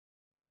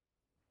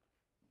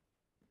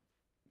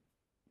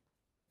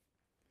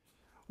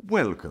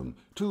Welcome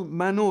to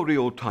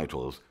Manorial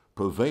Titles,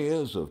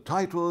 purveyors of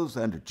titles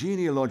and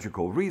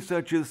genealogical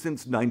researches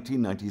since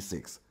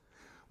 1996.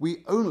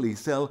 We only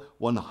sell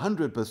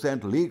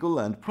 100% legal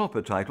and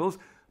proper titles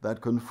that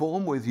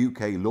conform with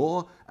UK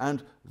law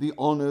and the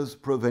Honours,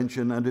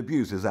 Prevention and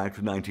Abuses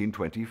Act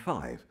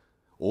 1925.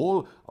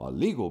 All are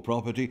legal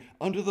property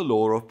under the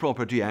Law of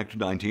Property Act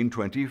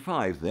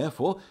 1925,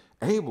 therefore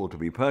able to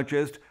be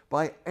purchased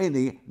by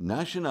any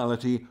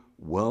nationality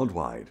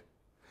worldwide.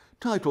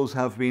 Titles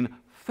have been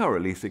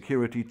thoroughly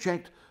security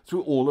checked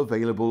through all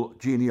available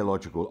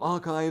genealogical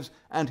archives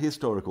and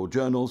historical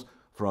journals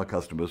for our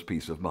customers'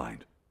 peace of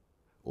mind.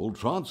 All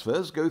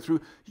transfers go through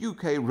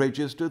UK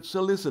registered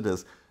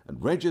solicitors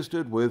and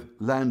registered with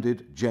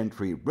Landed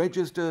Gentry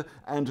Register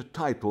and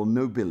Title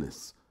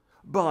Nobilis.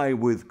 Buy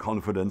with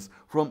confidence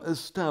from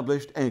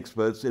established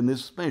experts in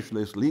this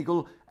specialist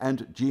legal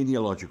and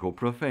genealogical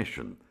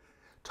profession.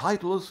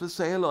 Titles for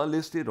sale are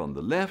listed on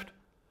the left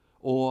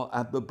or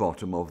at the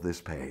bottom of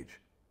this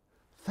page.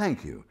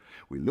 Thank you.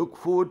 We look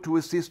forward to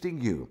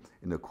assisting you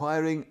in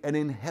acquiring an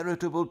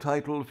inheritable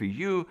title for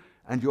you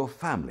and your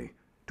family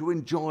to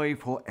enjoy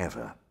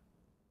forever.